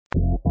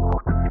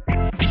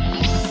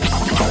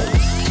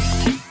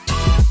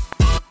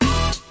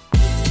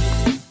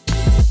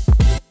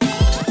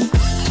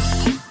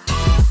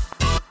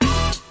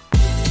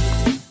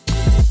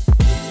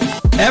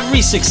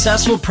Every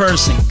successful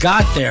person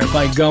got there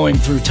by going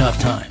through tough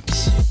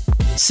times.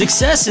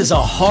 Success is a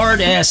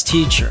hard-ass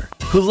teacher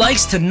who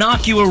likes to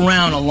knock you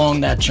around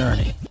along that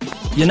journey.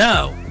 You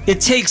know, it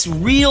takes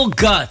real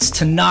guts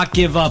to not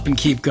give up and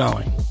keep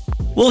going.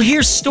 We'll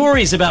hear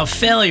stories about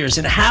failures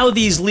and how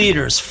these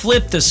leaders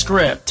flip the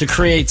script to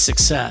create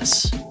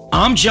success.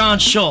 I'm John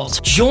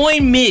Schultz.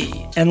 Join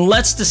me and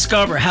let's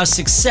discover how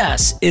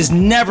success is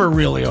never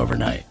really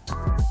overnight.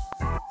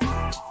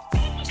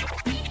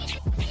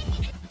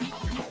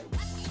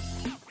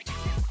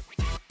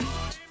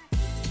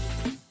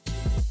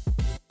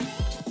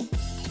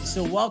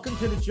 So welcome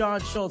to the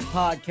John Schultz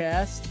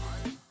podcast.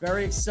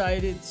 Very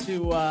excited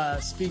to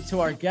speak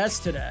to our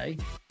guest today.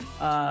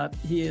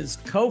 He is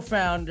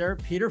co-founder,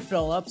 Peter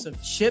Phillips,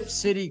 of Chip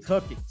City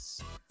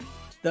Cookies.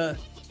 The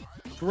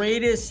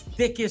greatest,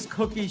 thickest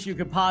cookies you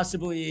could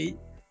possibly eat.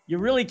 You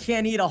really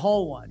can't eat a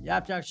whole one. You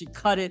have to actually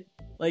cut it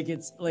like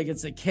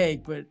it's a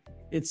cake, but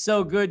it's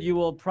so good you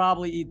will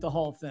probably eat the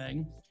whole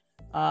thing.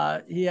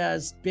 He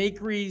has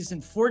bakeries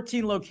in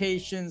 14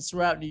 locations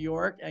throughout New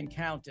York and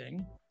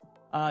counting.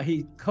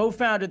 He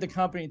co-founded the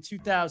company in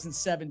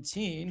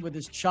 2017 with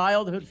his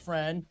childhood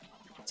friend,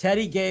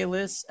 Teddy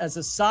Galis, as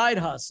a side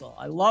hustle.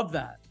 I love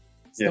that.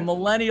 It's the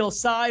millennial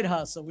side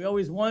hustle. We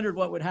always wondered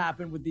what would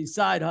happen with these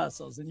side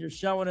hustles, and you're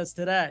showing us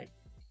today.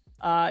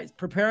 He's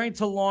preparing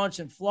to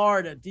launch in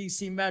Florida,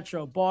 DC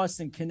Metro,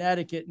 Boston,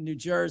 Connecticut, and New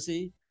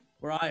Jersey,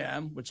 where I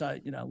am, which I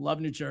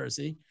love New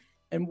Jersey.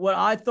 And what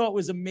I thought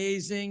was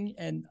amazing,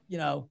 and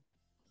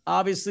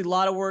obviously a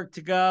lot of work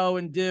to go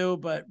and do,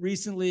 but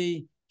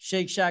recently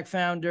Shake Shack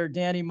founder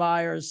Danny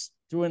Myers,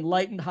 through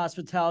Enlightened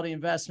Hospitality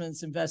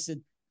Investments,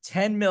 invested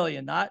 $10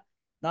 million, not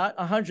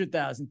 $100,000,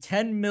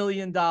 $10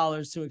 million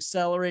to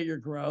accelerate your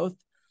growth.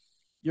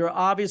 You're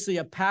obviously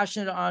a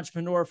passionate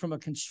entrepreneur from a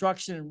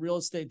construction and real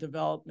estate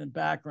development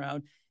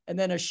background. And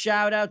then a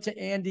shout out to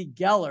Andy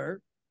Geller,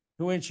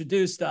 who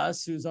introduced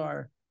us, who's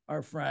our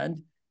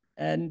friend.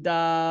 And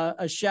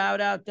a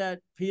shout out that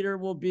Peter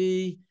will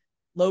be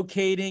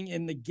locating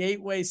in the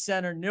Gateway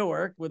Center,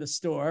 Newark, with a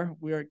store.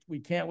 We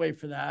can't wait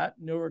for that.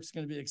 Newark's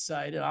going to be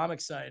excited. I'm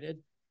excited.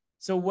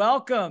 So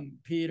welcome,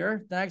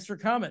 Peter. Thanks for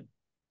coming.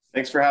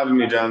 Thanks for having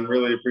me, John.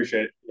 Really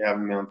appreciate you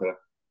having me on today.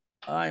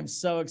 I'm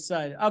so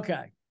excited.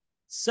 Okay.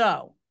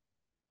 So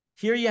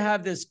here you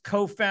have this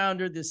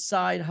co-founder, this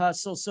side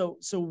hustle. So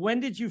when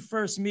did you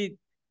first meet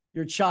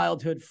your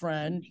childhood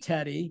friend,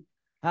 Teddy?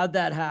 How'd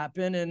that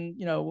happen? And,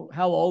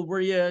 how old were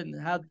you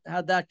and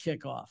how'd that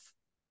kick off?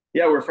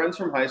 Yeah, we're friends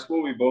from high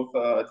school. We both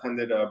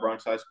attended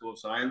Bronx High School of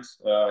Science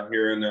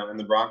here in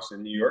the Bronx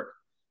in New York.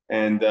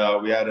 And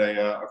we had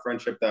a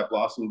friendship that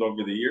blossomed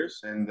over the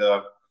years. And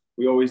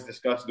we always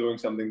discussed doing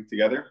something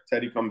together.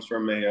 Teddy comes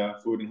from a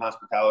food and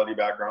hospitality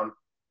background.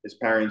 His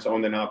parents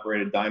owned and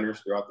operated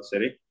diners throughout the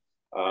city.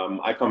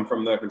 I come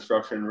from the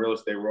construction and real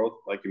estate world,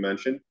 like you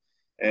mentioned.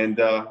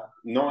 And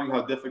knowing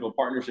how difficult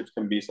partnerships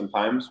can be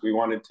sometimes, we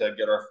wanted to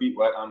get our feet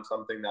wet on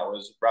something that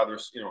was rather,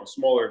 a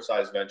smaller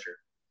size venture.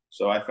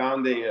 So I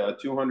found a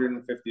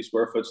 250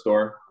 square foot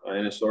store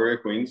in Astoria,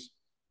 Queens.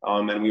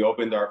 And we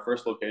opened our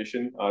first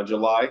location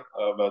July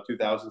of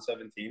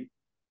 2017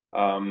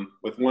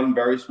 with one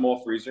very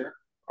small freezer.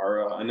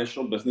 Our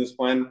initial business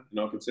plan,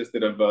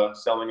 consisted of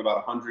selling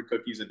about 100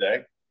 cookies a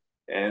day.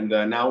 And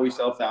now we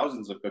sell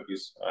thousands of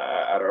cookies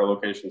at our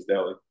locations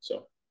daily.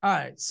 So, all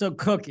right. So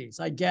cookies,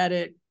 I get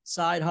it.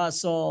 Side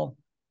hustle,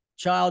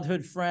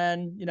 childhood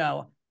friend,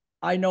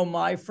 I know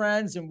my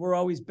friends and we're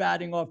always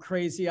batting off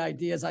crazy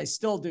ideas. I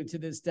still do to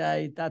this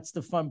day. That's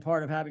the fun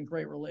part of having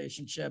great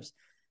relationships.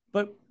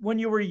 But when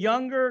you were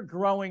younger,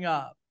 growing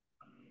up,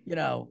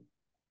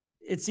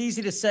 it's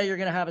easy to say you're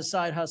going to have a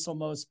side hustle.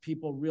 Most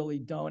people really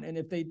don't. And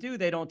if they do,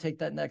 they don't take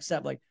that next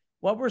step. Like,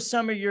 what were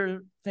some of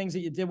your things that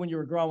you did when you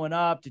were growing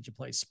up? Did you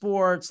play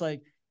sports?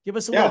 Like, give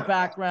us a little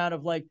background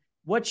of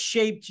what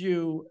shaped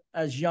you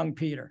as young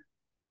Peter?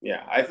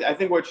 Yeah, I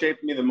think what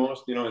shaped me the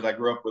most, is I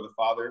grew up with a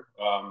father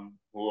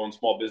who owned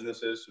small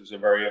businesses, who's a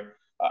very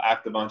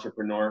active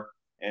entrepreneur.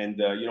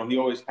 And, he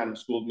always kind of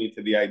schooled me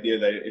to the idea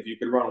that if you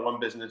could run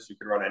one business, you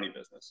could run any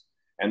business.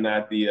 And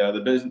that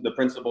the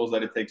principles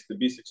that it takes to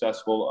be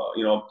successful,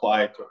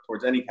 apply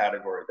towards any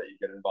category that you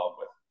get involved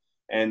with.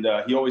 And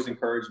he always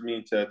encouraged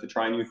me to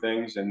try new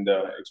things and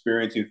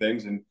experience new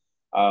things. And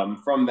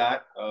from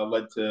that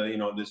led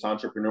to, this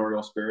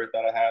entrepreneurial spirit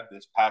that I had,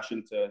 this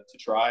passion to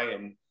try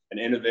and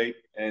innovate.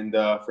 And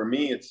for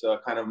me, it's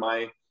kind of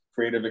my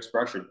creative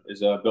expression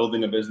is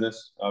building a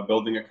business,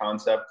 building a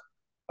concept.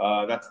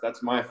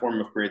 That's my form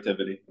of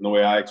creativity and the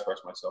way I express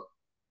myself.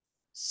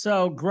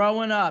 So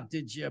growing up,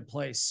 did you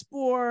play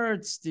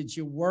sports? Did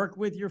you work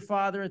with your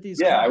father at these?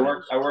 Yeah,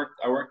 companies?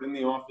 I worked in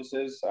the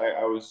offices.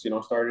 I was,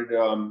 started,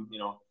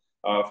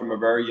 from a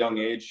very young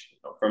age.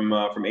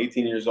 From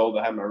 18 years old,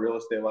 I had my real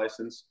estate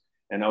license,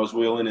 and I was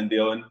wheeling and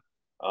dealing,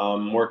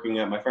 working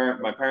at my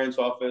parents'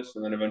 office,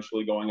 and then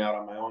eventually going out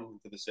on my own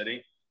into the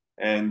city.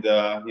 And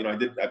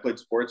I played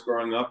sports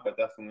growing up. I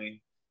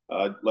definitely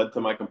led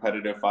to my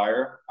competitive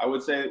fire. I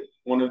would say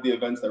one of the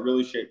events that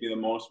really shaped me the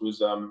most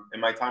was in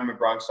my time at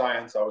Bronx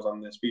Science. I was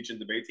on the speech and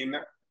debate team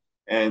there,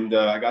 and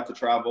I got to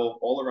travel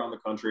all around the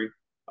country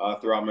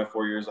throughout my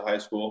 4 years of high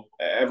school,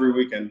 every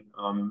weekend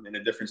in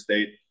a different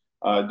state,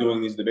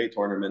 doing these debate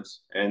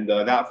tournaments. And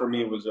that for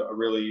me was a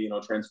really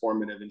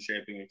transformative and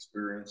shaping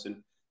experience, and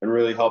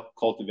really helped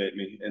cultivate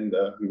me and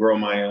grow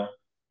my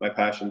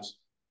passions.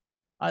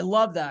 I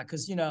love that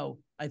because,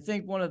 I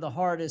think one of the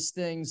hardest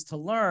things to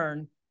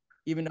learn,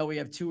 even though we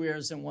have two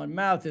ears and one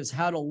mouth, is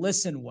how to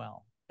listen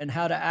well and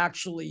how to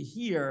actually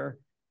hear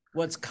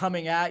what's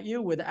coming at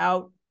you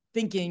without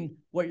thinking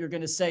what you're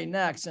going to say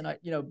next. And,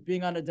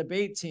 being on a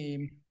debate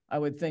team, I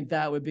would think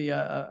that would be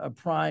a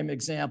prime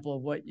example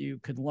of what you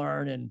could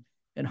learn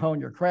and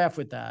hone your craft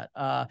with that.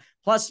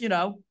 Plus,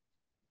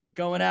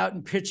 going out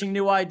and pitching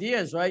new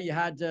ideas, right? You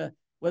had to,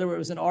 whether it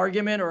was an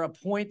argument or a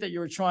point that you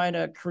were trying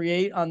to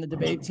create on the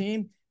debate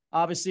team,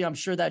 obviously, I'm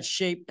sure that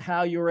shaped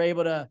how you were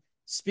able to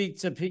speak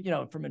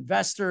to, from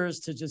investors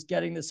to just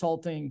getting this whole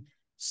thing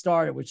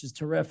started, which is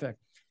terrific.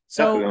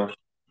 So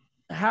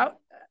Definitely.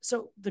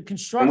 So the And with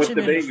construction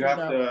debate,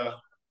 industry,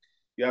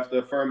 you have to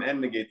affirm and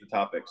negate the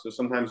topic. So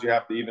sometimes you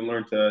have to even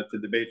learn to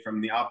debate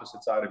from the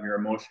opposite side of your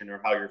emotion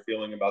or how you're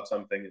feeling about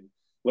something, and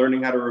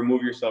learning how to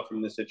remove yourself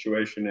from the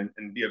situation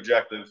and be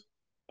objective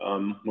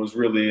was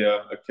really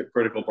a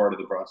critical part of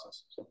the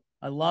process. So.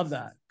 I love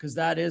that because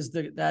that is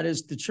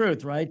the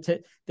truth, right?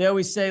 They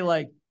always say,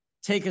 like,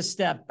 take a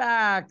step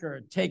back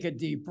or take a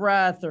deep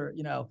breath, or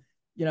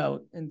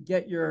and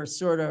get your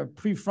sort of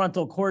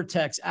prefrontal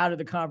cortex out of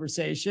the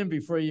conversation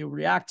before you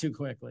react too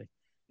quickly.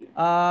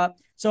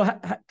 So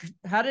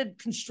how did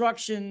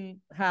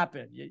construction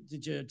happen?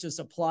 Did you just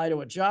apply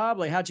to a job?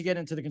 Like, how'd you get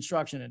into the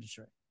construction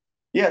industry?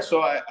 Yeah,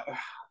 so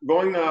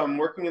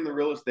working in the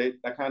real estate,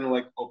 that kind of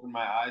like opened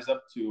my eyes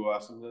up to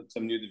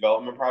some new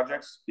development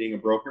projects. Being a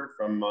broker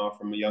from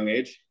a young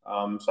age,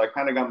 so I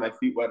kind of got my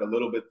feet wet a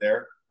little bit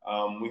there.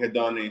 We had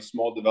done a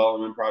small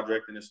development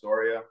project in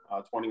Astoria,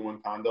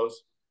 21 condos,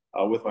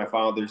 with my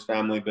father's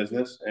family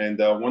business, and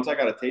once I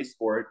got a taste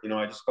for it,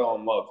 I just fell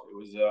in love. It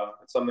was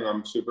it's something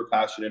I'm super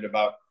passionate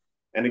about,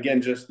 and again,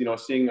 just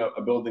seeing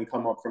a building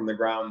come up from the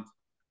ground,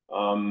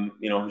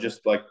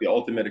 just like the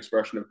ultimate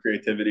expression of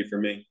creativity for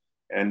me,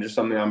 and just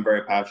something I'm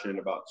very passionate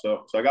about.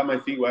 So I got my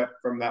feet wet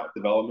from that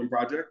development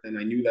project, and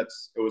I knew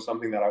it was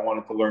something that I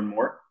wanted to learn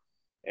more.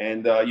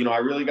 And I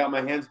really got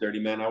my hands dirty,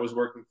 man. I was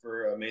working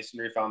for a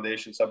masonry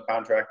foundation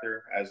subcontractor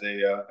as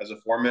a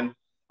foreman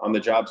on the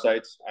job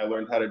sites. I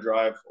learned how to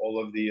drive all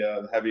of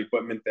the heavy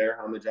equipment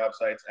there on the job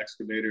sites,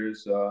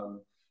 excavators,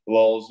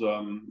 lulls,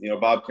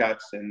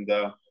 bobcats, and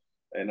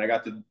I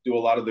got to do a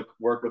lot of the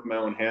work with my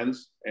own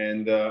hands,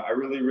 and I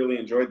really, really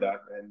enjoyed that,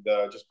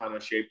 and just kind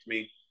of shaped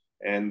me.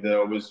 And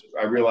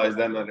I realized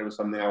then that it was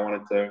something I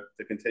wanted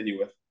to continue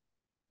with.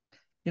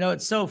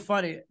 It's so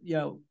funny.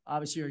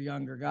 Obviously you're a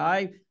younger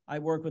guy. I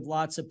work with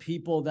lots of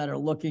people that are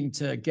looking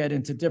to get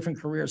into different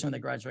careers when they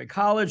graduate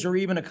college or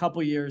even a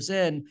couple years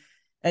in.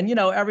 And,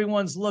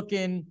 everyone's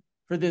looking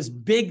for this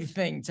big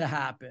thing to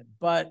happen.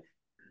 But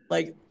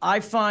like,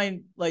 I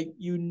find like,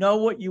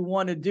 what you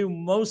want to do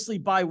mostly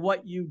by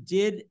what you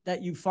did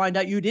that you find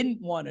out you didn't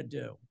want to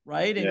do.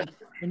 Right. And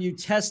when you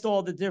test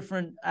all the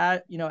different,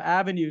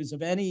 avenues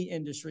of any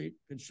industry,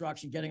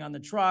 construction, getting on the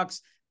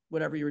trucks,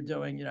 whatever you were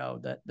doing,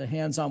 the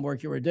hands-on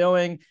work you were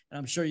doing, and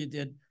I'm sure you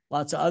did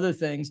lots of other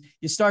things,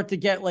 you start to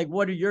get like,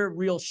 what are your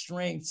real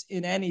strengths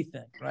in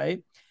anything,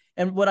 right?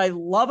 And what I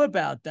love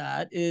about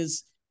that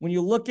is when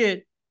you look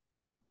at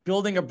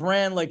building a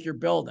brand like you're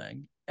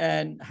building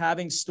and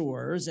having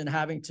stores and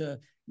having to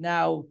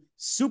now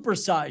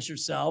supersize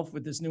yourself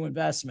with this new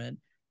investment,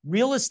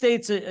 real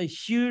estate's a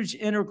huge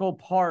integral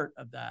part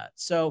of that.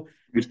 So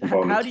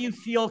how do you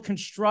feel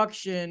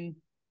construction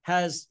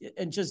has,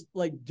 and just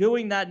like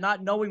doing that,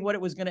 not knowing what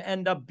it was going to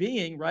end up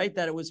being, right?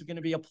 That it was going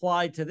to be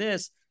applied to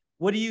this.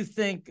 What do you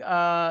think,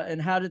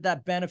 and how did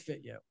that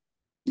benefit you?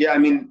 Yeah, I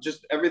mean,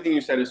 just everything you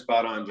said is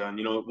spot on, John.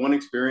 One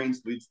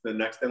experience leads to the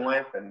next in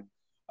life, and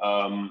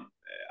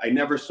I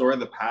never saw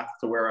the path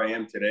to where I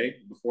am today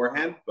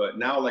beforehand, but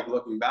now, like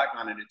looking back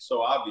on it, it's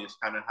so obvious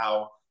kind of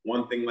how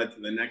one thing led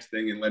to the next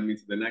thing and led me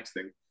to the next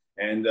thing.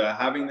 And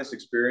having this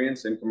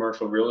experience in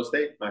commercial real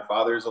estate, my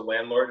father is a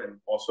landlord and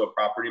also a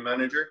property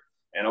manager,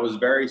 and I was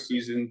very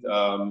seasoned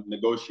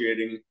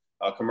negotiating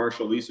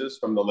commercial leases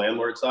from the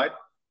landlord side.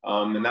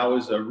 And that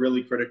was a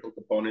really critical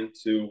component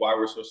to why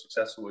we're so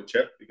successful with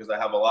Chip, because I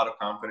have a lot of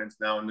confidence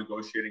now in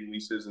negotiating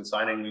leases and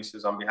signing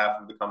leases on behalf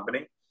of the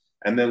company.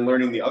 And then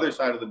learning the other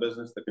side of the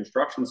business, the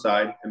construction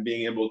side, and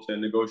being able to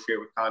negotiate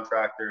with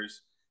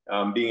contractors,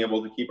 being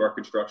able to keep our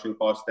construction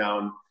costs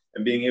down,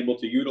 and being able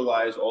to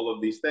utilize all of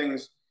these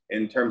things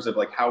in terms of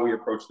like how we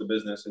approach the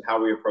business and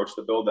how we approach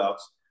the build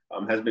outs,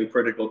 has been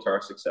critical to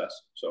our success.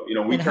 So,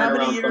 we turn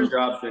around some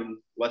jobs in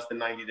less than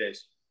 90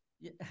 days.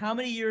 How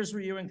many years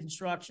were you in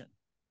construction?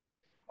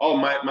 Oh,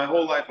 my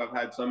whole life I've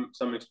had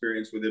some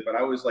experience with it, but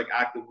I was like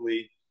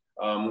actively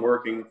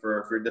working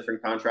for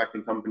different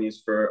contracting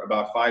companies for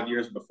about 5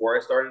 years before I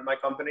started my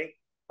company.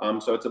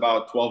 So it's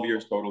about 12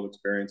 years total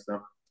experience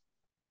now.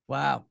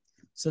 Wow.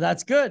 So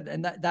that's good.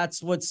 And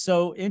that's what's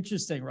so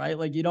interesting, right?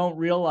 Like you don't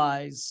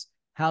realize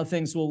how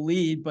things will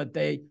lead, but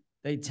they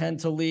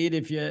tend to lead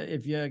if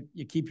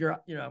you keep your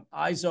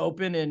eyes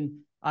open and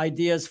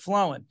ideas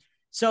flowing.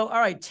 So all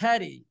right,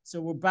 Teddy.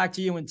 So we're back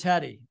to you and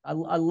Teddy. I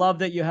love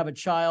that you have a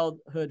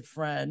childhood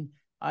friend.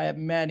 I have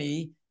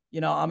many.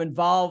 I'm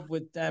involved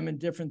with them in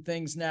different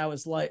things now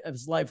as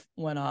life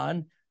went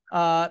on.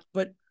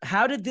 But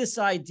how did this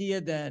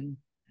idea then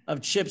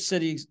of Chip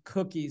City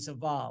cookies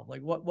evolve?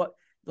 Like what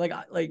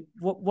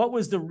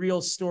was the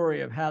real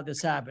story of how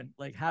this happened?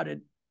 Like how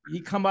did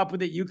he come up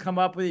with it? You come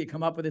up with it? You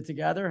come up with it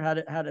together? How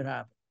did it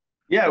happen?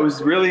 Yeah, it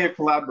was really a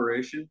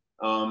collaboration.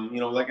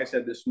 Like I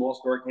said, this small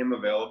store came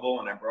available,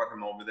 and I brought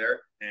him over there,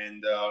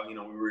 and we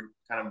were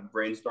kind of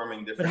brainstorming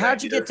But different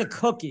how'd you get ideas. to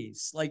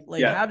cookies? Like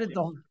Yeah, how did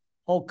the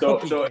whole so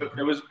cookie so thing it, it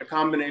come? was a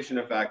combination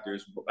of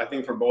factors. I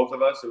think for both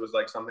of us, it was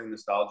like something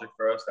nostalgic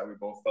for us that we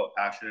both felt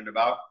passionate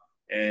about,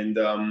 and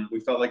we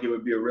felt like it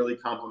would be a really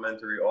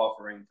complimentary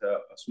offering to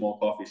a small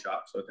coffee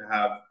shop. So to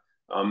have,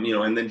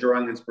 and then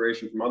drawing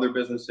inspiration from other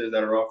businesses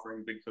that are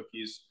offering big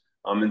cookies,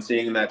 and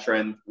seeing that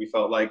trend, we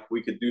felt like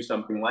we could do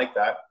something like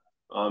that.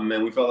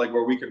 And we felt like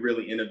where we could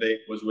really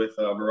innovate was with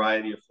a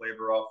variety of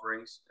flavor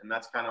offerings, and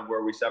that's kind of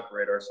where we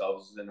separate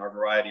ourselves is in our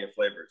variety of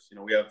flavors.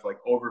 We have like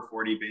over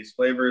 40 base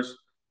flavors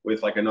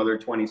with like another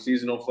 20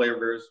 seasonal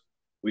flavors.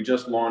 We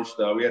just launched.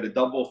 We had a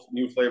double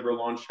new flavor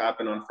launch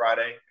happen on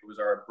Friday. It was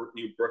our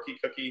new brookie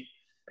cookie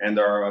and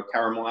our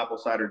caramel apple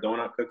cider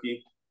donut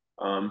cookie.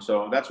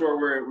 So that's where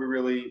we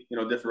really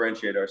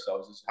differentiate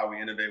ourselves is how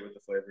we innovate with the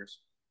flavors.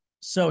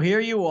 So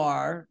here you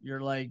are,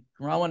 you're like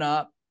growing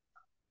up.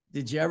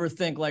 Did you ever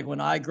think like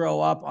when I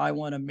grow up, I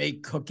want to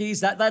make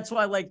cookies? That's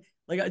why like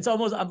it's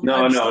almost No, I'm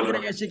no, still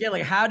gonna no. ask you again,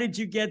 like how did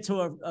you get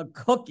to a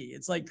cookie?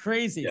 It's like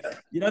crazy.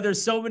 Yeah,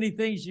 There's so many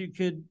things you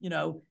could,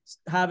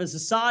 have as a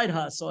side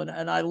hustle,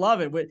 and I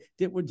love it.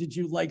 Did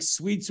you like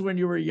sweets when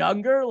you were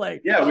younger?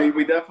 Like yeah.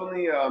 We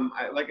definitely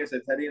like I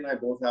said, Teddy and I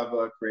both have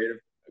a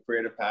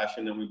creative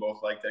passion, and we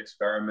both like to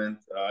experiment.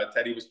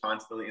 Teddy was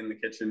constantly in the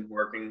kitchen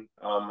working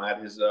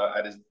at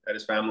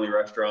his family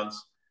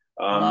restaurants.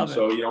 love it.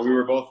 So we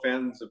were both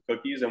fans of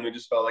cookies, and we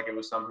just felt like it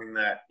was something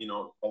that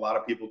a lot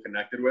of people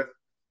connected with,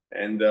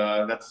 and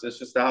that's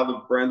just how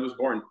the brand was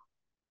born.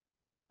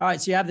 All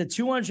right, so you have the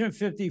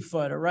 250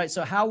 footer, right?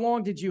 So how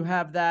long did you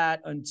have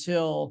that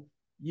until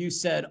you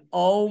said,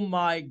 "Oh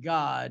my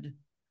God,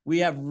 we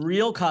have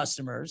real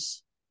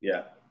customers.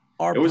 Yeah,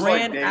 Our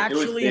brand it was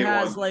actually day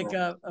has one. like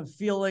a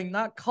feeling,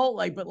 not cult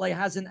like, but like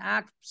has an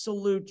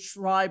absolute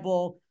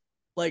tribal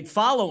like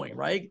following,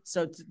 right?"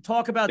 So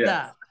talk about Yeah.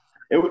 that.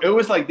 It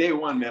was like day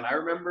one, man. I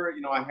remember,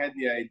 I had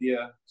the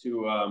idea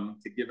to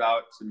give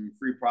out some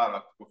free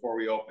product before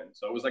we opened.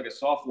 So it was like a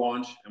soft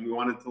launch, and we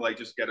wanted to like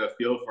just get a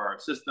feel for our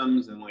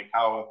systems and like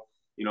how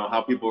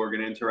people were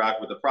going to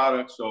interact with the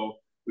product. So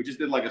we just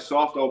did like a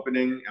soft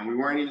opening, and we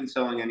weren't even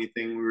selling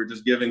anything. We were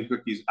just giving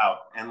cookies out,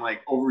 and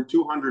like over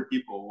 200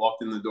 people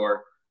walked in the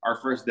door our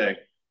first day.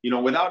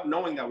 Without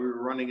knowing that we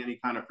were running any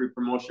kind of free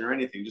promotion or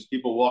anything, just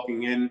people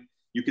walking in,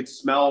 you could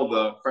smell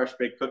the fresh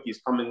baked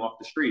cookies coming off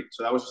the street.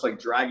 So that was just like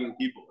dragging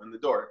people in the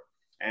door.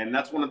 And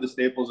that's one of the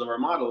staples of our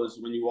model is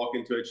when you walk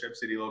into a Chip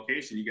City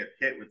location, you get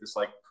hit with this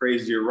like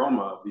crazy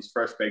aroma of these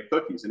fresh baked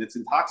cookies, and it's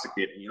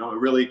intoxicating. It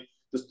really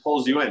just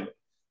pulls you in.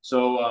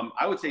 So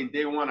I would say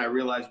day one, I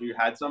realized we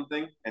had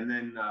something, and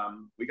then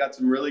we got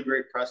some really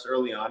great press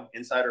early on.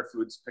 Insider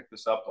Foods picked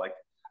us up like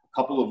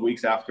a couple of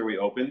weeks after we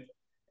opened,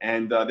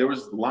 and there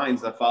was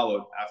lines that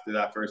followed after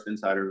that first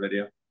Insider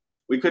video.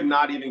 We could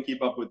not even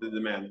keep up with the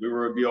demand. We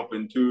were be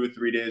open 2,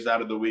 3 days out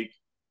of the week,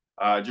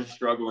 just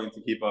struggling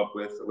to keep up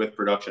with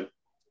production.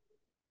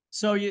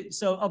 So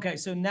okay,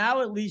 so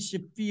now at least you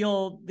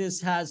feel this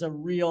has a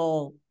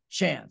real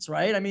chance,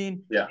 right? I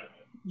mean, Yeah,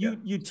 yeah,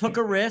 you took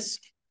a risk,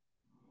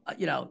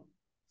 you know,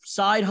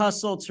 side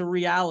hustle to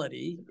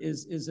reality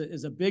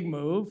is a big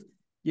move.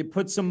 You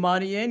put some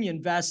money in, you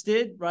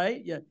invested,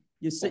 right?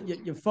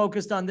 You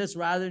focused on this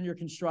rather than your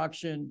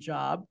construction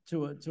job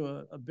to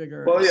a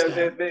bigger well, yeah,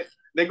 extent.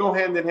 they go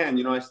hand in hand.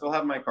 I still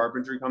have my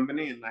carpentry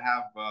company, and I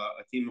have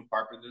a team of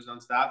carpenters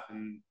on staff,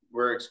 and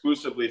we're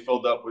exclusively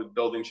filled up with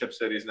building Chip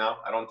Cities now.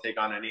 I don't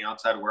take on any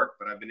outside work,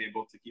 but I've been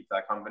able to keep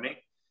that company.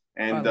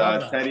 I And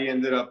love that. Teddy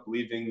ended up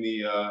leaving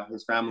the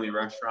his family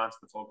restaurants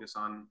to focus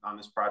on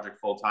this project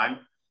full time.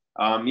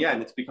 Yeah,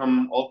 and it's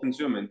become all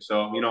consuming.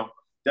 So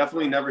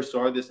definitely never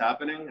saw this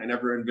happening. I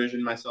never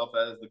envisioned myself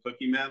as the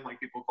cookie man, like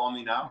people call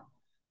me now.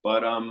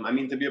 But I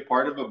mean, to be a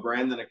part of a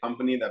brand and a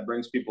company that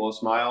brings people a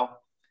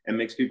smile and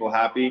makes people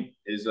happy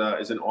is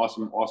an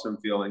awesome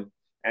feeling.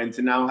 And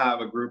to now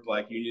have a group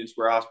like Union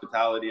Square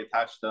Hospitality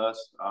attached to us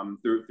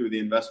through the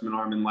investment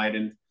arm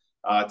Enlightened,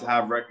 to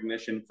have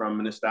recognition from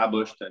an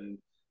established and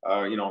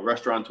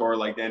restaurateur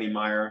like Danny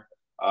Meyer,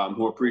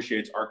 who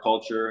appreciates our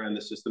culture and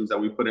the systems that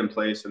we put in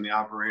place and the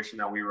operation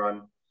that we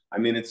run. I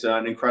mean, it's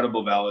an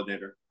incredible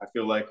validator. I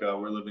feel like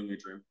we're living a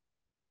dream.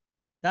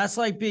 That's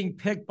like being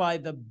picked by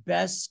the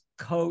best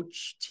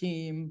coach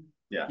team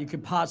Yeah, you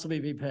could possibly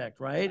be picked,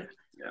 right?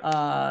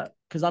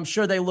 Because I'm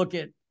sure they look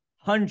at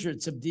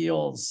hundreds of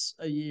deals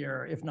a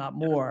year, if not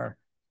more.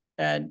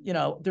 And, you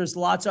know, there's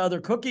lots of other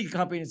cookie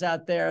companies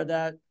out there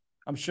that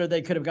I'm sure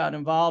they could have gotten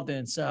involved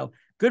in. So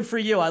good for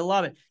you. I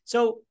love it.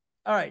 So,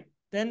 all right.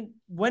 Then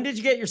when did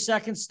you get your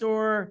second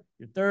store,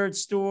 your third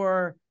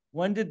store?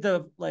 When did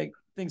the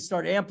things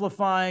start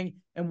amplifying?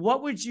 And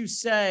what would you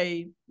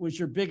say was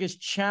your biggest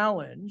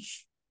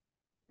challenge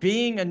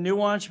being a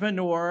new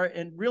entrepreneur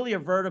and really a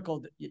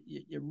vertical?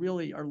 You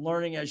really are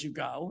learning as you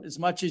go, as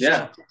much as you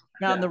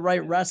found the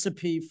right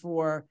recipe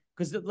for,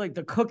 because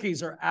the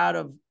cookies are out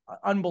of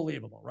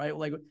unbelievable, right?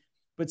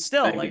 But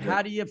still,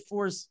 how do you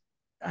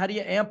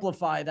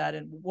amplify that,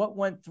 and what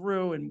went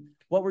through, and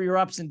what were your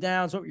ups and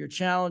downs? What were your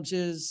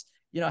challenges?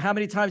 You know, how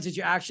many times did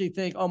you actually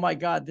think, oh my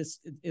God,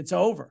 it's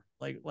over?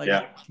 A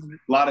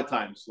lot of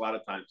times.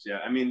 Yeah.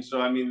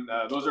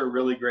 Those are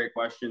really great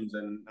questions.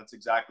 And that's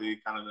exactly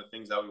kind of the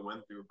things that we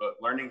went through, but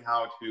learning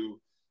how to,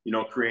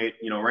 create,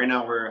 right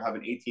now we have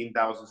an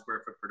 18,000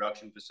 square foot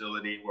production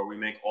facility where we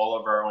make all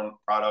of our own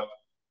product.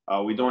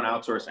 We don't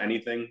outsource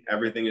anything.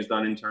 Everything is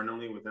done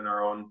internally within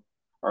our own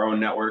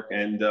network.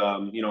 And,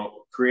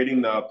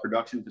 creating the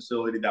production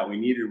facility that we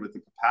needed with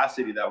the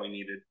capacity that we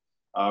needed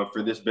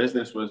for this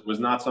business was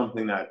not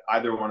something that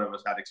either one of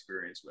us had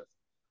experience with.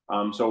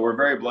 So we're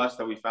very blessed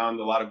that we found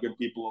a lot of good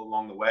people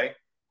along the way.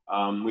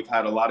 We've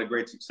had a lot of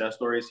great success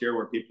stories here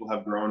where people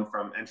have grown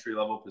from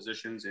entry-level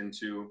positions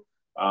into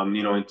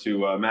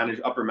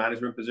upper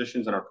management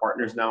positions and are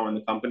partners now in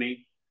the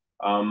company.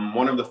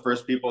 One of the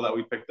first people that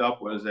we picked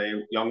up was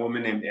a young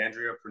woman named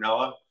Andrea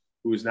Prunella,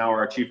 who is now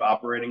our chief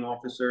operating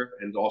officer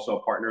and also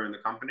a partner in the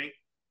company.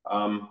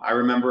 I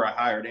remember I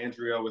hired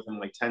Andrea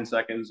within 10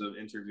 seconds of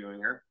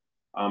interviewing her.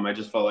 I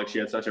just felt like she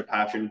had such a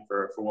passion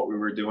for what we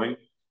were doing.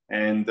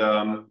 And,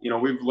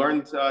 we've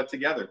learned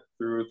together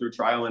through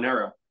trial and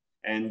error.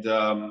 And,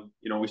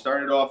 we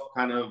started off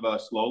kind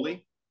of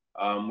slowly.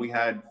 We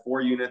had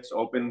 4 units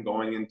open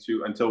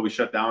until we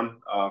shut down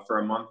for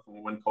a month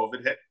when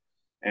COVID hit.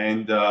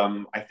 And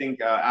I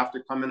think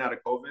after coming out of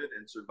COVID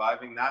and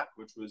surviving that,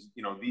 which was,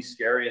 the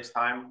scariest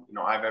time,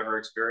 I've ever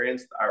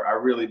experienced, I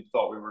really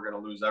thought we were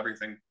going to lose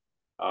everything.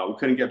 We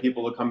couldn't get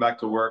people to come back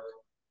to work.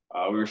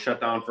 We were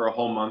shut down for a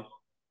whole month.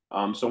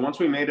 So once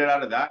we made it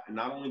out of that, and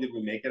not only did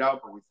we make it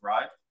out, but we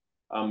thrived,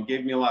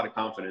 gave me a lot of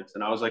confidence.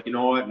 And I was like, you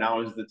know what,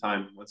 now is the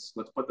time. Let's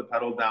put the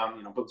pedal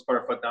down, let's put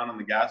our foot down on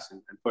the gas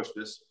and push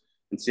this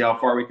and see how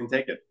far we can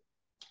take it.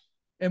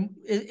 And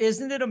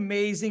isn't it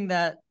amazing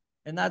that,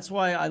 and that's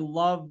why I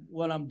love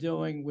what I'm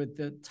doing with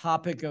the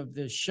topic of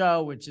this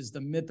show, which is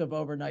the myth of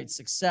overnight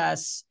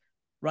success,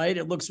 right?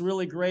 It looks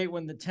really great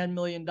when the $10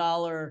 million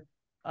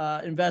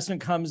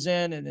investment comes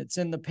in and it's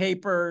in the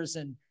papers,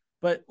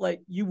 but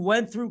you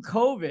went through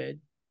COVID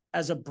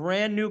as a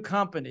brand new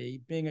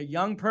company, being a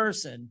young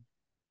person.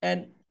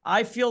 And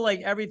I feel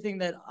like everything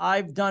that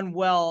I've done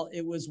well,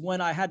 it was when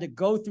I had to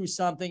go through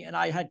something and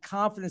I had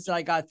confidence that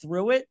I got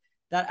through it,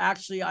 that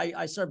actually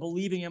I started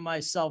believing in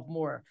myself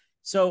more.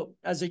 So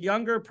as a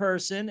younger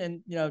person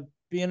and,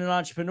 being an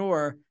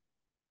entrepreneur,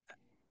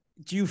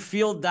 do you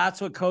feel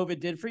that's what COVID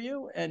did for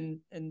you? And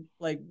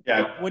what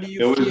do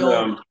you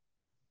feel?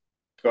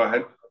 Go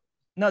ahead.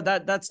 No,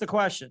 that's the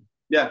question.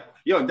 Yeah,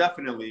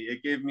 definitely.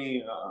 It gave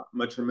me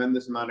a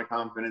tremendous amount of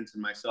confidence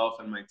in myself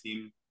and my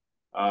team.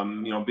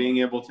 Being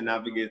able to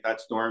navigate that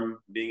storm,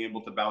 being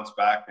able to bounce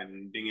back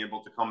and being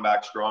able to come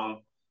back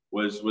strong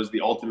was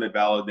the ultimate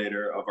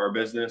validator of our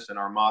business and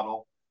our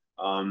model,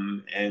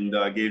 and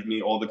gave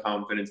me all the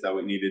confidence that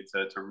we needed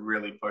to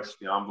really push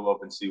the envelope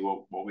and see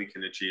what we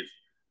can achieve.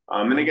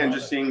 And again,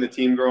 just seeing the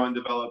team grow and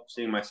develop,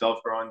 seeing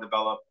myself grow and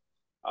develop.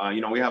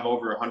 We have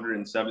over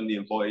 170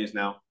 employees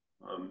now.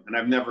 And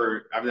I've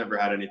never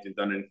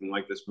done anything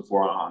like this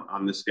before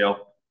on this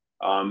scale.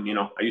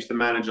 I used to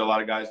manage a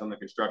lot of guys on the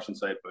construction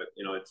site, but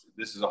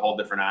this is a whole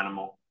different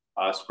animal,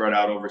 spread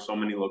out over so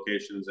many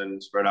locations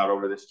and spread out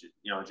over this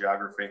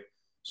geography.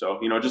 So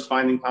just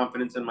finding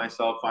confidence in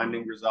myself,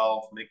 finding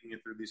resolve, making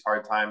it through these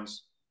hard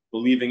times,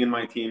 believing in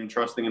my team,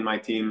 trusting in my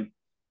team,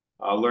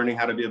 learning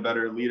how to be a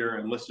better leader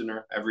and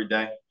listener every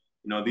day.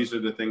 These are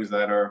the things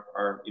that are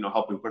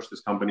helping push this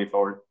company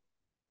forward.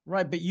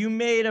 Right. But you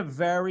made a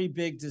very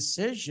big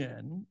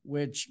decision,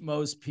 which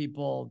most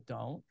people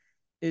don't,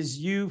 is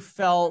you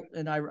felt,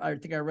 and I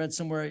think I read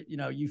somewhere,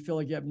 you feel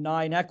like you have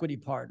 9 equity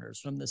partners,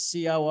 from the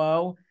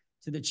COO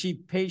to the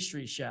chief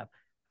pastry chef.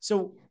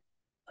 So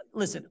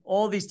listen,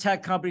 all these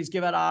tech companies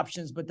give out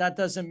options, but that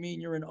doesn't mean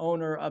you're an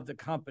owner of the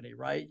company,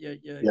 right? You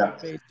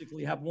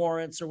basically have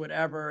warrants or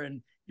whatever,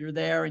 and you're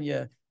there, and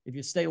if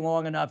you stay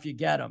long enough, you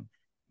get them.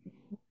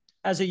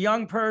 As a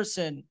young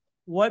person,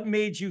 what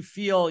made you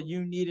feel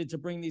you needed to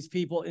bring these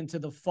people into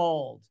the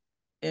fold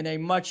in a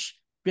much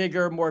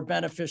bigger, more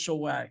beneficial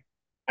way?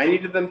 I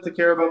needed them to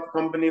care about the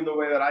company the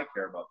way that I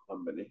care about the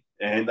company.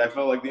 And I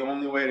felt like the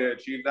only way to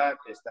achieve that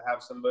is to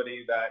have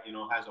somebody that,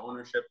 has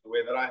ownership the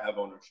way that I have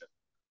ownership.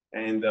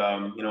 And,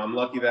 I'm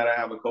lucky that I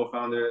have a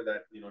co-founder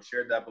that,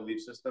 shared that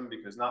belief system,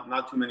 because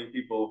not too many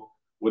people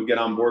would get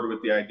on board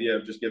with the idea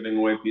of just giving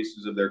away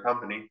pieces of their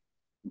company.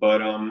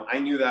 But I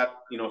knew that,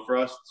 for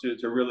us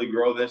to really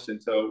grow this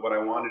into what I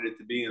wanted it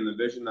to be and the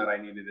vision that I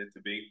needed it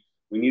to be,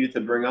 we needed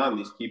to bring on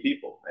these key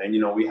people. And,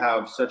 we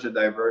have such a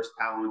diverse,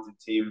 talented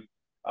team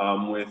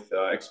with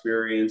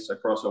experience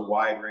across a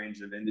wide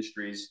range of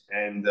industries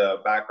and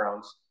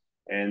backgrounds.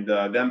 And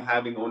them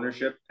having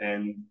ownership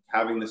and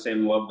having the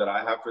same love that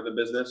I have for the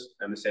business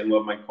and the same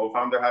love my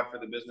co-founder had for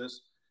the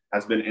business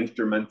has been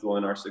instrumental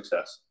in our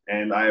success.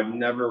 And I have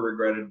never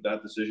regretted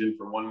that decision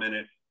for 1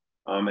 minute.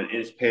 And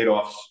it's paid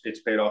off.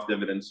 It's paid off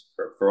dividends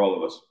for all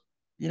of us.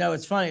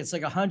 It's funny. It's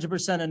like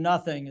 100% of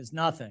nothing is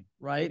nothing,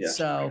 right? Yeah.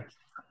 So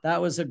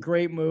that was a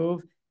great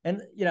move.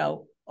 And,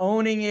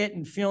 owning it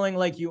and feeling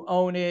like you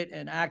own it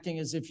and acting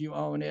as if you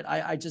own it.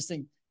 I just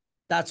think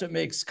that's what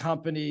makes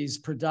companies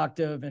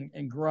productive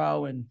and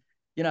grow. And,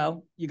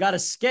 you got to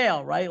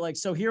scale, right? Like,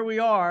 so here we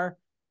are,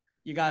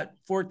 you got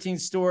 14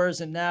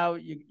 stores and now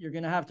you're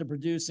going to have to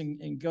produce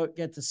and go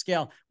get to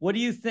scale. What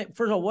do you think?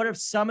 First of all, what have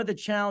some of the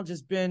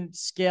challenges been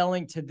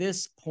scaling to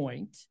this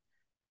point?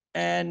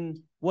 And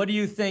what do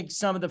you think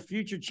some of the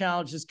future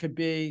challenges could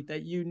be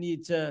that you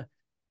need to,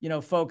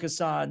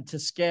 focus on to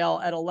scale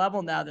at a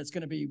level now that's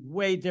going to be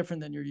way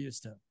different than you're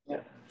used to?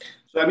 Yeah.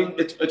 So I mean,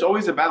 it's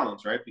always a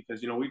balance, right?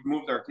 Because we've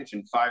moved our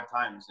kitchen 5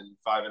 times in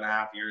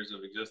 5.5 years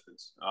of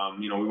existence.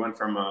 We went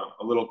from a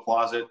little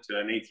closet to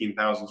an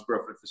 18,000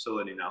 square foot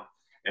facility now,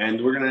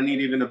 and we're going to need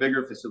even a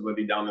bigger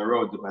facility down the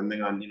road,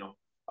 depending on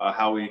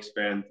how we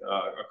expand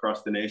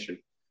across the nation.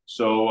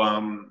 So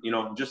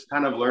just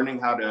kind of learning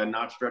how to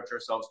not stretch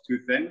ourselves too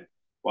thin,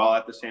 while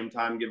at the same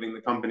time giving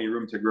the company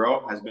room to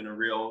grow has been a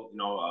real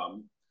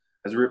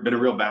been a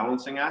real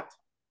balancing act.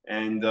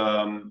 And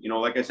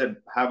like I said,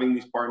 having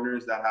these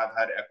partners that have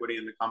had equity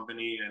in the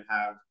company and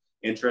have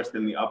interest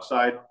in the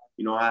upside,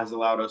 has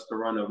allowed us to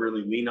run a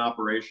really lean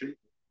operation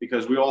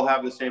because we all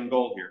have the same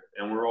goal here,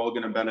 and we're all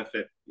going to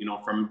benefit,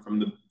 from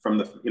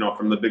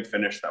the big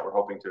finish that we're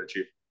hoping to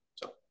achieve.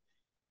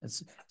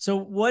 So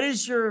what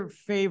is your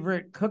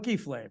favorite cookie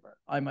flavor,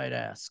 I might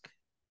ask?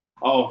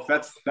 Oh,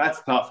 that's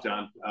tough,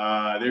 John.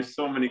 There's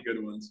so many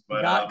good ones,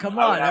 but come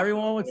on,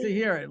 everyone wants to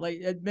hear it. Like,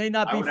 it may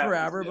not be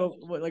forever,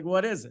 but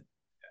what is it?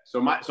 So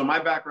my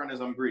background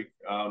is I'm Greek.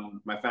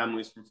 My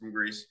family's from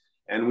Greece,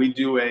 and we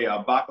do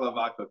a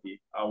baklava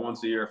cookie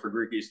once a year for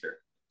Greek Easter.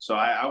 So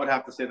I would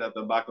have to say that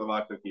the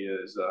baklava cookie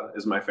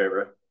is my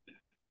favorite.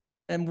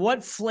 And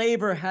what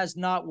flavor has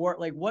not worked?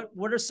 Like,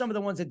 what are some of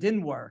the ones that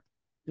didn't work?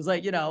 Because,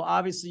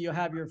 obviously you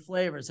have your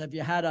flavors. Have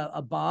you had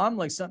a bomb,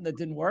 like something that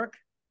didn't work?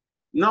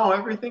 No,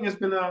 everything has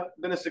been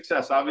a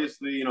success.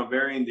 Obviously,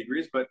 varying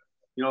degrees, but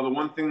the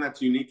one thing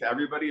that's unique to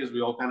everybody is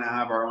we all kind of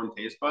have our own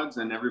taste buds,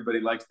 and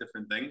everybody likes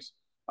different things.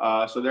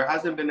 So there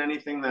hasn't been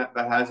anything that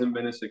hasn't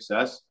been a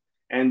success.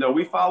 And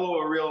we follow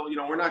a real,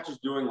 we're not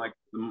just doing like,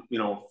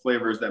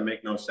 flavors that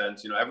make no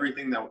sense.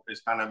 Everything that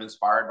is kind of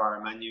inspired by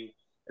our menu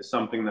is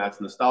something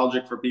that's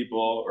nostalgic for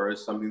people or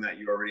is something that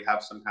you already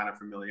have some kind of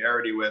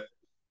familiarity with.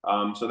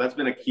 So that's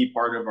been a key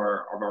part of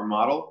our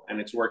model, and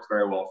it's worked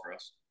very well for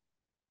us.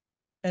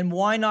 And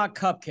why not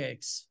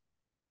cupcakes?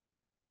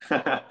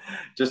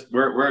 Just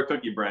we're a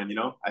cookie brand,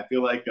 I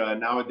feel like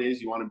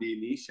nowadays you want to be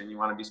niche and you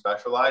want to be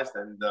specialized,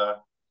 and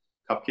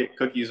cupcake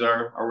cookies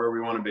are where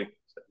we want to be.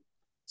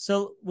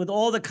 So with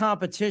all the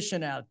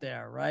competition out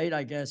there, right?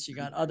 I guess you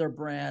got other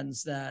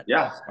brands that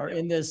are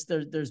in this.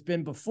 There's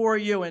been before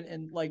you,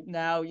 and like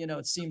now,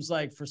 it seems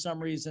like for some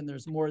reason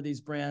there's more of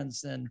these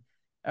brands than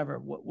ever.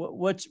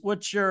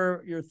 What's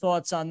your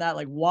thoughts on that?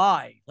 Like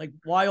why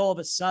all of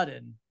a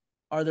sudden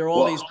are there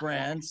all these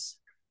brands?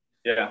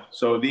 Yeah,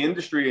 so the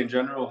industry in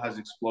general has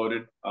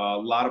exploded. A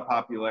lot of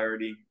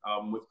popularity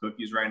with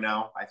cookies right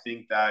now. I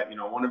think that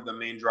one of the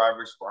main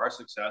drivers for our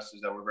success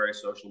is that we're very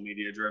social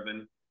media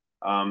driven.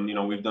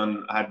 We've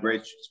had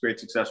great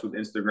success with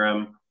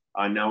Instagram,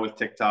 now with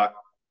TikTok,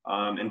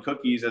 and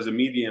cookies as a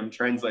medium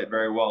translate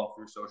very well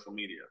through social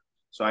media.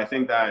 So I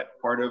think that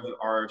part of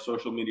our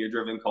social media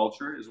driven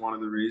culture is one of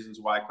the reasons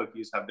why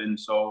cookies have been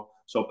so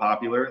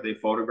popular. They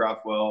photograph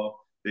well,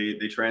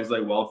 they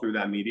translate well through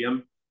that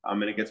medium,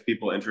 and it gets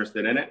people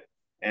interested in it.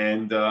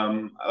 And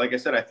like I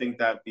said, I think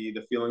that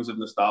the feelings of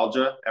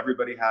nostalgia,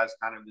 everybody has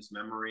kind of this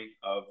memory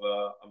of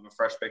a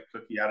fresh baked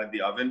cookie out of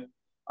the oven,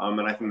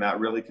 and I think that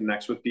really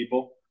connects with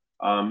people.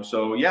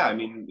 So yeah, I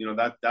mean,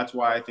 that's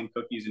why I think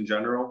cookies in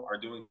general are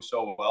doing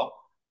so well.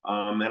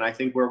 And I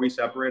think where we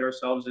separate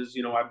ourselves is,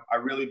 I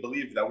really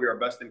believe that we are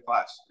best in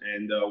class,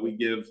 and we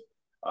give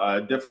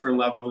a different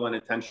level and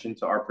attention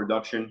to our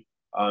production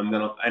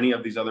than any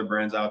of these other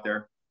brands out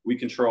there. We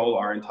control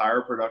our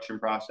entire production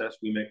process.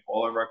 We make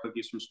all of our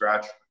cookies from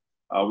scratch.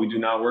 We do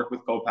not work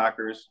with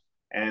co-packers,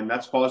 and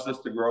that's caused us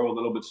to grow a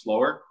little bit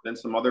slower than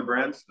some other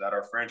brands that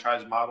are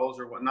franchise models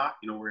or whatnot.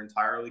 We're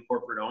entirely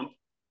corporate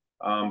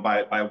owned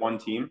by one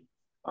team.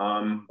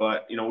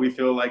 But we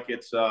feel like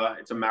it's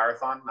a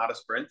marathon, not a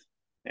sprint,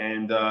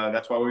 and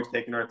that's why we've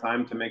taken our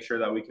time to make sure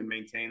that we can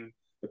maintain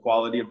the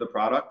quality of the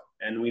product,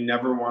 and we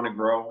never want to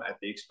grow at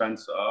the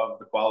expense of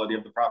the quality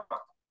of the product.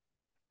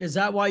 Is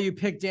that why you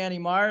picked Danny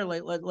Meyer?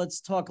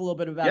 Let's talk a little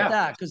bit about Yeah,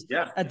 that. Because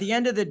yeah, at the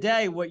end of the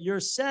day, what you're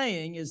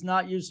saying is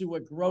not usually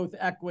what growth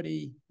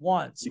equity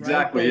wants, right?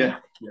 exactly. Yeah,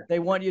 yeah, They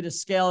want you to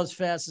scale as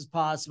fast as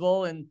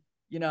possible and,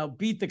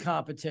 beat the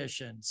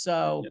competition.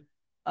 So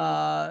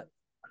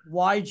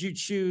why'd you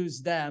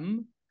choose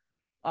them?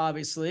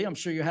 Obviously, I'm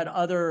sure you had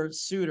other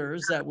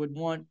suitors that would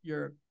want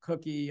your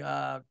cookie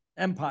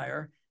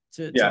empire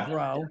to yeah.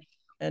 grow.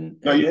 And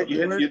No, and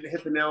you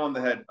hit the nail on the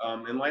head.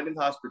 Enlightened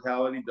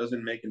Hospitality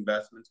doesn't make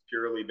investments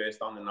purely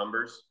based on the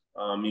numbers.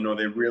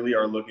 They really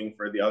are looking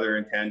for the other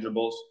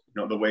intangibles.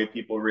 The way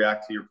people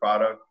react to your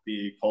product,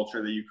 the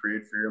culture that you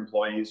create for your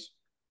employees,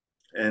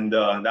 and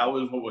that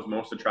was what was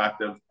most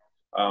attractive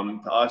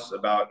to us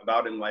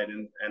about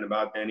Enlightened and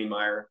about Danny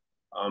Meyer.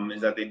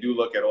 Is that they do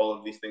look at all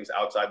of these things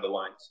outside the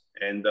lines,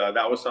 and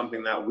that was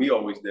something that we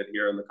always did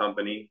here in the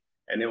company.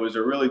 And it was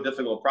a really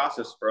difficult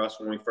process for us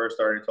when we first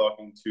started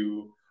talking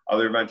to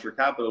other venture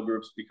capital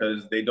groups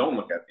because they don't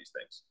look at these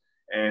things.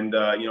 And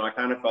I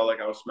kind of felt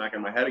like I was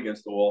smacking my head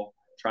against the wall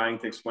trying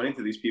to explain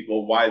to these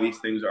people why these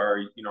things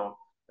are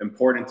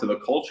important to the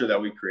culture that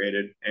we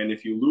created. And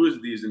if you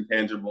lose these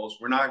intangibles,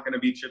 we're not going to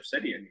be Chip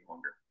City any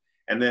longer.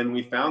 And then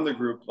we found a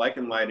group like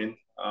Enlightened,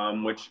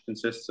 which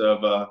consists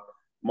of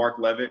Mark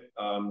Levitt,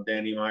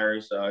 Danny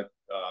Meyer's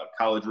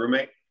college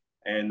roommate,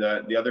 and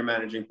the other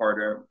managing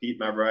partner, Pete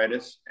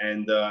Mavridis.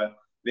 And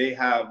they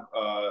have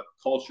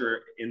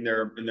culture in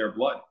their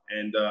blood,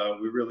 and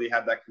we really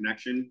had that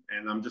connection.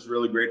 And I'm just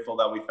really grateful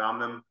that we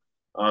found them,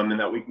 and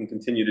that we can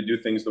continue to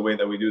do things the way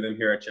that we do them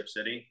here at Chip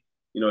City.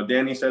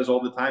 Danny says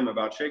all the time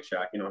about Shake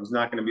Shack. He's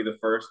not going to be the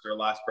first or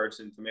last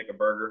person to make a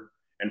burger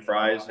and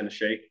fries and a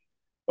shake,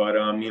 but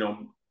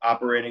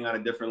operating on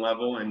a different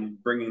level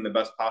and bringing the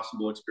best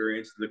possible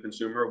experience to the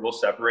consumer will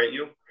separate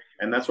you,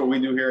 and that's what we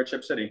do here at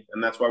Chip City,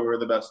 and that's why we're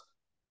the best.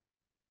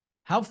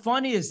 How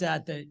funny is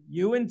that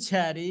you and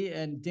Teddy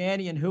and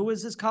Danny and who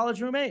was his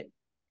college roommate?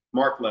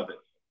 Mark Levitt.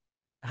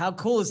 How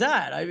cool is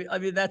that? I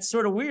mean, that's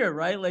sort of weird,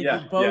 right? Like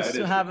yeah, you both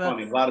it is. have a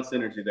lot of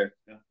synergy there.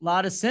 Yeah.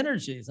 Lot of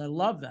synergies. I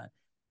love that.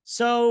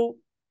 So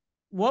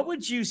what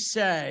would you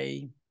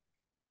say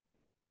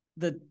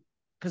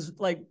because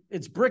like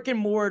it's brick and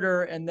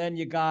mortar and then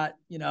you got,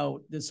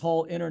 this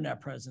whole internet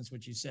presence,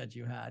 which you said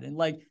you had. And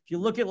like, if you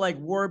look at like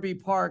Warby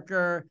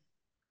Parker,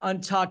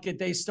 Untuckit,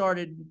 they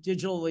started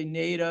digitally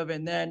native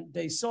and then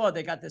they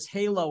got this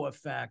halo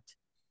effect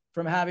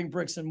from having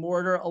bricks and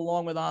mortar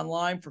along with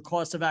online for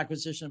cost of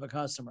acquisition of a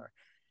customer.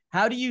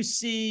 How do you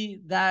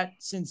see that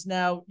since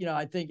now,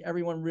 I think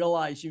everyone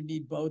realized you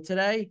need both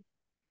today?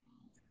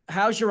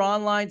 How's your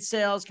online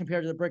sales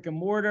compared to the brick and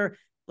mortar?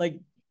 Like,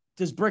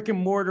 does brick and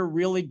mortar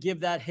really give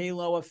that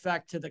halo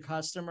effect to the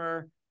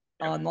customer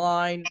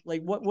online?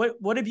 Like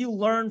what have you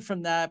learned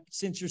from that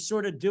since you're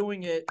sort of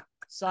doing it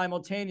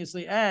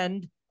simultaneously?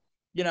 And,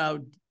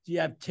 do you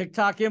have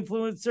TikTok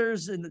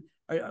influencers and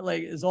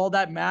like, is all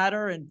that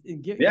matter? And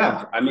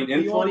I mean,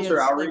 influencer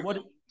outreach. Like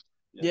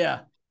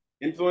yeah.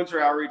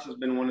 Influencer outreach has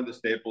been one of the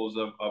staples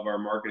of our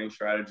marketing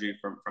strategy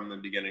from the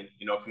beginning.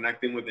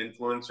 Connecting with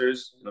influencers.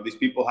 These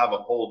people have a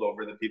hold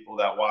over the people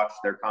that watch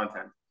their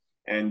content,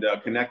 and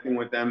connecting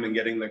with them and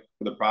getting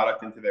the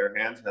product into their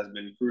hands has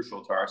been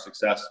crucial to our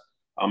success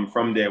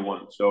from day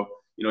one. So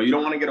you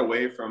don't want to get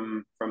away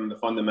from the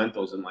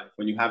fundamentals in life.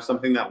 When you have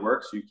something that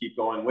works, you keep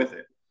going with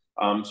it.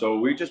 So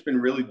we've just been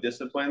really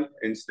disciplined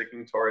in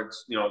sticking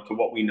towards to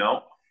what we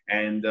know,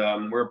 and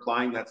we're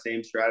applying that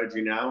same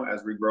strategy now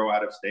as we grow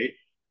out of state.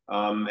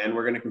 And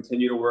we're going to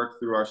continue to work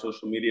through our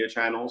social media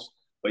channels.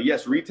 But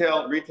yes,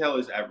 retail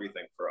is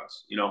everything for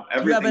us.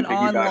 Everything. Do you have an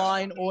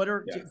online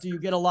order? Yeah. Do you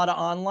get a lot of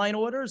online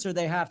orders, or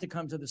they have to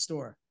come to the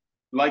store?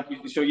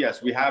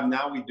 Yes, we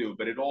do,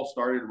 but it all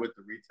started with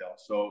the retail.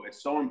 So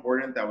it's so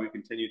important that we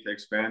continue to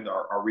expand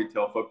our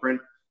retail footprint,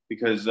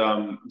 because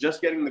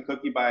just getting the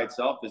cookie by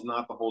itself is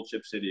not the whole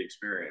Chip City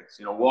experience.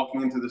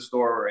 Walking into the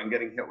store and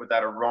getting hit with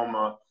that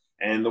aroma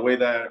and the way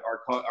that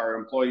our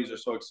employees are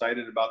so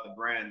excited about the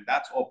brand,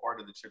 that's all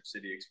part of the Chip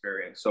City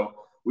experience. So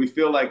we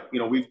feel like,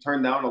 we've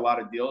turned down a lot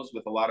of deals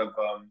with a lot of,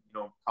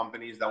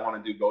 companies that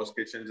want to do ghost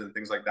kitchens and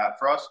things like that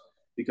for us,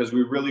 because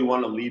we really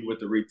want to lead with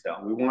the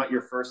retail. We want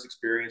your first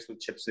experience with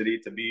Chip City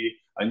to be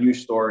a new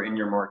store in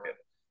your market.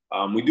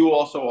 We do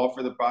also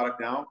offer the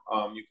product now.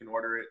 You can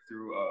order it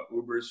through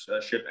Uber's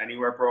Ship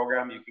Anywhere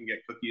program. You can get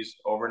cookies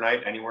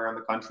overnight anywhere in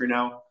the country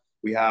now.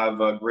 We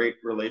have a great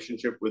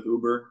relationship with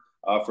Uber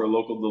for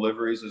local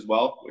deliveries as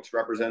well, which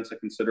represents a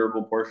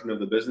considerable portion of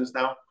the business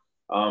now.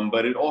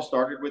 But it all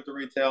started with the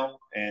retail,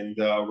 and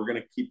we're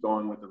going to keep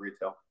going with the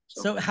retail.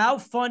 So how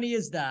funny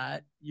is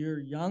that? You're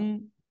a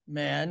young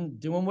man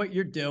doing what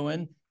you're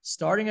doing,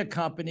 starting a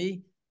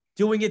company,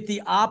 doing it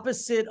the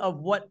opposite of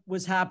what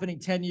was happening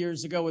 10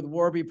 years ago with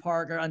Warby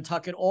Parker,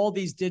 Untuckit, all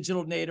these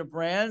digital native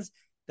brands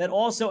that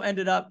also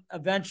ended up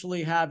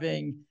eventually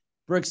having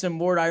bricks and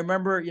mortar. I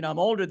remember, I'm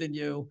older than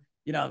you,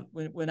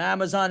 when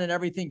Amazon and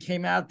everything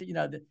came out,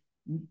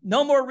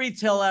 no more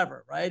retail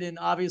ever, right? And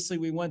obviously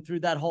we went through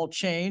that whole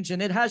change,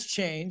 and it has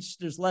changed.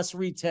 There's less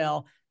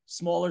retail,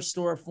 smaller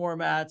store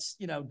formats,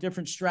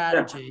 different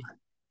strategy.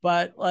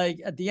 But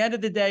like at the end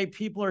of the day,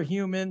 people are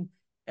human.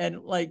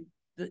 And like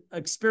the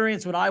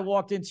experience when I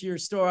walked into your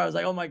store, I was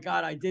like, oh my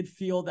God, I did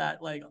feel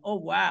that like, oh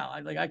wow,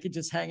 I could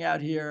just hang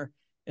out here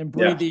and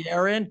breathe the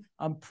air in.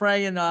 I'm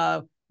praying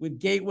with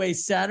Gateway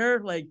Center,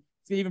 like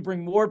to even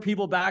bring more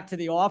people back to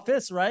the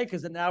office, right?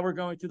 Because now we're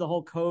going through the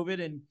whole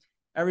COVID and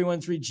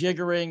everyone's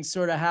rejiggering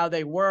sort of how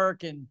they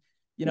work and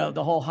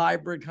the whole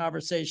hybrid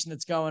conversation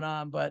that's going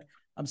on. But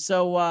I'm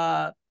so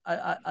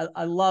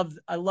I love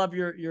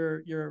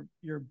your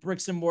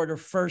bricks and mortar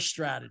first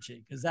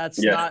strategy, because that's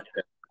not,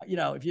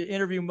 if you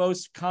interview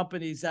most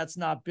companies, that's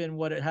not been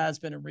what it has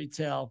been in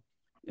retail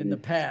in the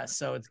past.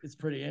 So it's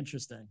pretty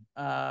interesting.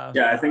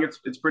 I think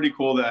it's pretty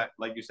cool that,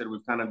 like you said,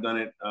 we've kind of done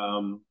it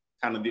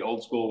kind of the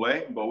old school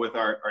way, but with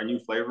our new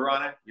flavor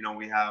on it.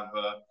 We have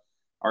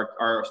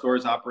our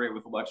stores operate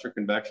with electric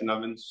convection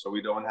ovens, so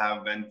we don't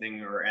have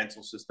venting or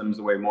Ansel systems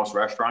the way most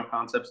restaurant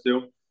concepts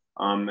do.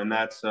 And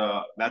that's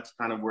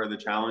kind of where the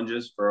challenge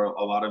is for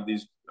a lot of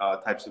these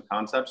types of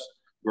concepts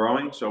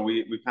growing. So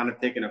we've kind of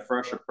taken a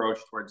fresh approach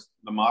towards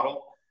the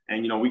model.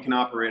 And, we can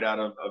operate out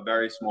of a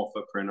very small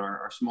footprint.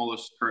 Our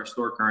smallest current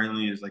store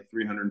currently is like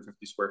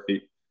 350 square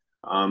feet,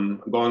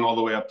 going all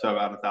the way up to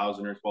about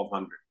 1,000 or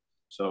 1,200.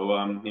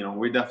 So,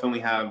 we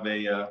definitely have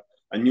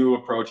a new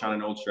approach on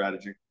an old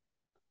strategy.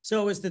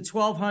 So is the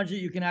 1,200,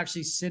 you can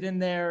actually sit in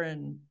there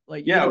and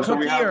like eat Yeah, a so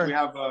cookie,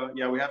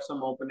 we have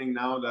some opening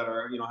now that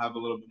are have a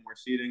little bit more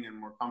seating and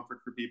more comfort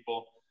for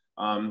people.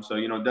 So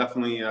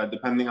definitely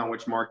depending on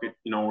which market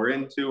we're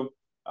into,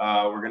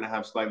 we're gonna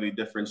have slightly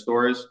different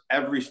stores.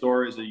 Every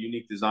store is a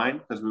unique design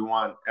because we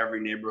want every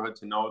neighborhood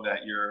to know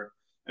that you're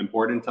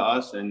important to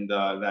us and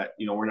that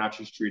we're not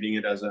just treating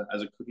it as a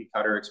cookie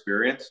cutter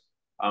experience.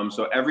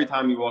 So every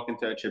time you walk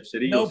into a Chip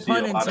City, no you'll see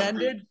pun a lot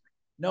intended. of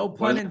No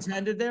pun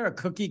intended there. A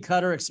cookie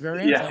cutter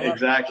experience. Yeah,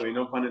 exactly.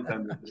 No pun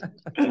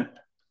intended.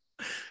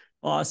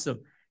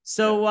 Awesome.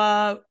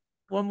 So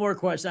one more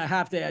question. I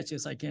have to ask you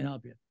this. I can't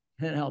help you.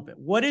 Can't help it.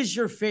 What is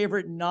your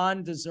favorite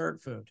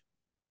non-dessert food?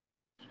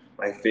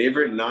 My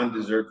favorite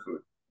non-dessert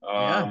food.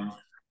 Yeah.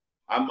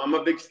 I'm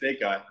a big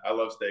steak guy. I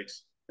love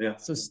steaks. Yeah.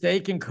 So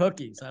steak and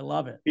cookies. I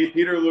love it.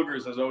 Peter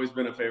Luger's has always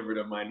been a favorite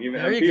of mine.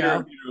 Even there you Peter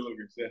go. Peter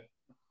Luger's. Yeah.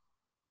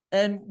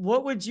 And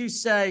what would you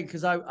say?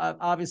 Because I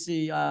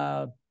obviously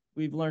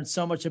we've learned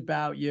so much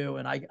about you,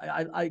 and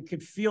I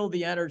could feel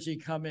the energy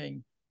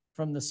coming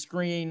from the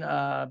screen,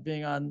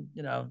 being on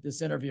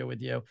this interview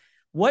with you.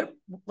 What,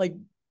 like,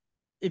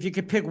 if you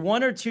could pick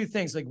one or two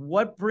things, like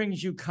what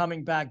brings you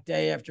coming back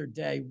day after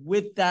day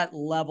with that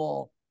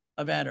level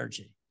of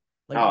energy?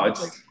 Like,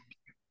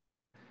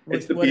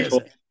 it's the people.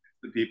 It's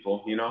the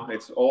people.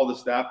 It's all the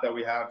staff that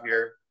we have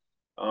here.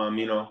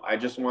 I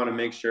just want to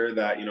make sure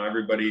that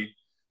everybody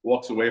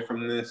walks away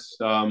from this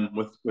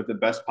with the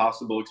best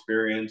possible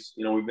experience.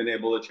 We've been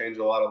able to change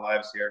a lot of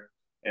lives here,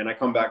 and I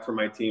come back for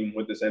my team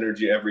with this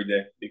energy every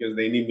day because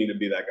they need me to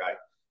be that guy.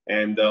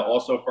 And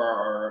also for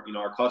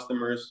our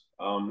customers,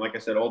 like I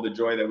said, all the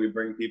joy that we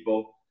bring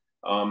people.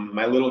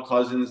 My little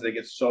cousins, they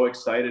get so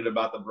excited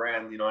about the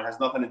brand. It has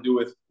nothing to do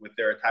with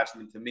their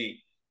attachment to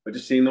me, but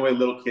just seeing the way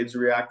little kids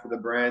react to the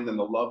brand and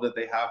the love that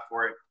they have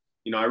for it.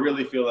 I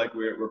really feel like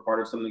we're part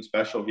of something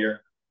special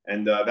here.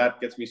 And that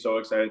gets me so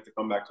excited to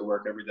come back to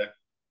work every day.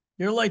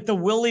 You're like the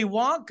Willy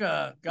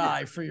Wonka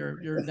guy for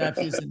your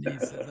nephews and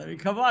nieces. I mean,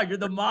 come on, you're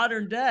the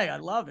modern day. I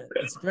love it.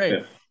 It's great.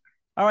 Yeah.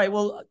 All right.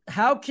 Well,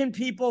 how can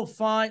people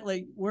find,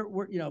 like,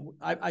 we're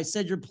I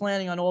said you're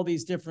planning on all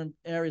these different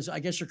areas. I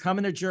guess you're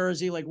coming to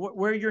Jersey. Like,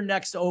 where are your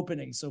next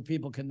openings so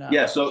people can know?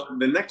 Yeah. So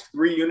the next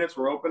 3 units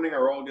we're opening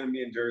are all going to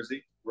be in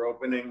Jersey. We're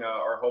opening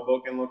our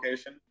Hoboken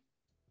location.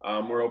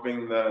 We're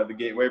opening the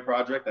Gateway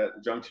project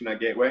at Junction at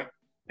Gateway.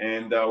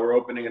 And we're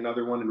opening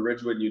another one in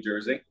Ridgewood, New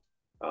Jersey.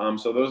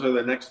 So those are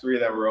the next 3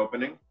 that we're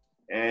opening.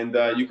 And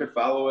you could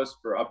follow us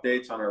for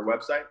updates on our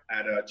website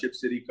at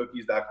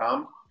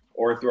chipcitycookies.com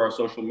or through our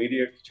social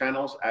media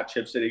channels at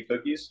Chip City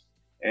Cookies.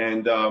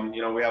 And,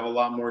 we have a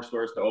lot more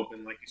stores to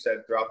open, like you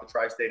said, throughout the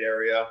tri-state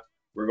area.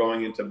 We're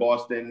going into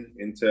Boston,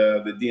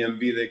 into the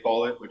DMV, they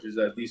call it, which is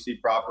DC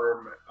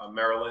proper,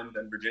 Maryland,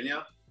 and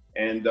Virginia.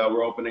 And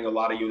we're opening a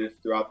lot of units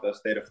throughout the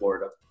state of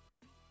Florida.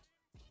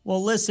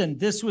 Well, listen,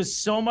 this was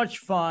so much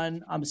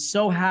fun. I'm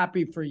so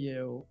happy for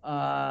you.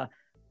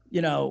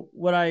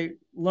 What I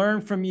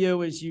learned from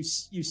you is it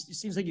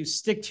seems like you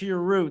stick to your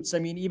roots. I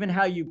mean, even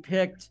how you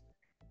picked,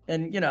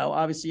 and,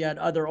 obviously you had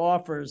other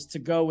offers to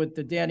go with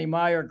the Danny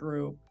Meyer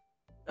group.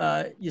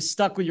 You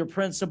stuck with your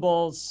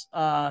principles.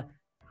 I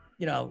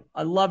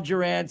loved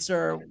your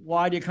answer.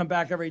 Why do you come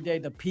back every day?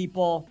 The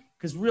people,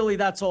 because really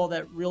that's all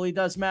that really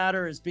does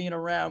matter, is being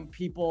around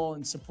people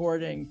and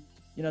supporting,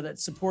 that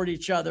support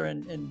each other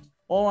and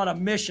all on a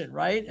mission,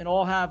 right? And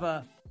all have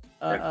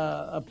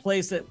a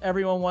place that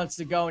everyone wants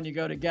to go and you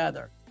go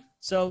together.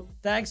 So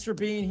thanks for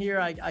being here.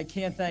 I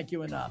can't thank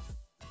you enough.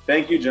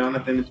 Thank you,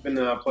 Jonathan. It's been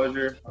a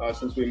pleasure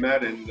since we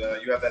met, and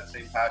you have that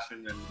same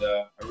passion, and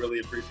I really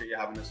appreciate you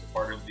having us as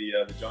part of the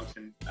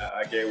Junction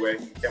at Gateway.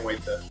 Can't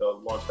wait to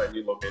launch that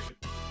new location.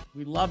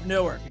 We love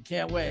Newark. We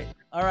can't wait.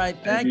 All right.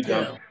 Thank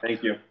you.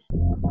 Thank you.